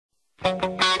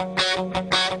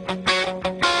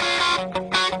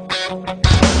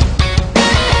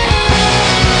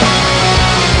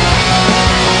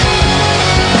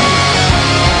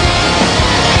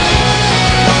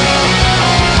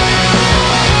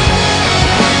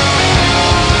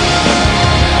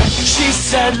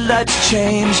Let's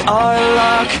change our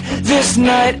luck. This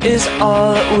night is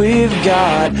all that we've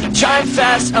got. Drive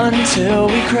fast until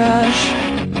we crash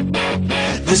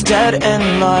this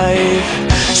dead-end life.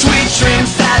 Sweet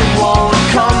dreams that won't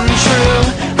come true,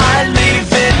 I leave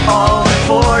it all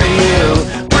for you.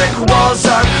 Brick walls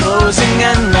are closing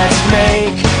and let's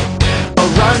make a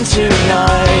run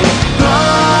tonight.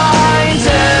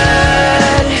 Blinded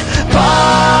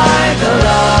by the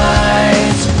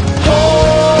lights,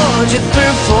 hold you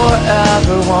through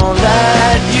forever, won't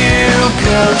let you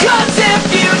go. 'Cause if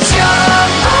you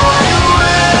jump, I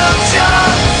will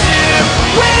jump too.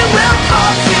 We will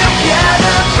fall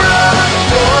together from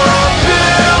four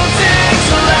buildings,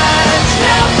 let's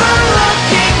never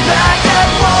looking back at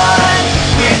what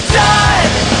we've done.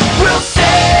 We'll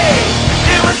say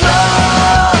it was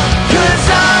love, 'cause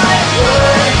I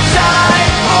would die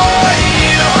for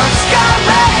you on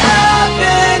Scarlet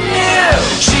Avenue.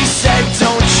 She said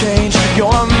don't change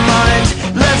your mind,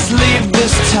 let's leave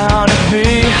this town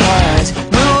behind.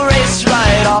 We'll race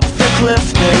right off the cliff,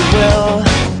 they will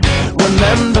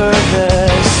remember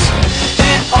this.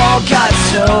 It all got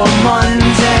so monotonous.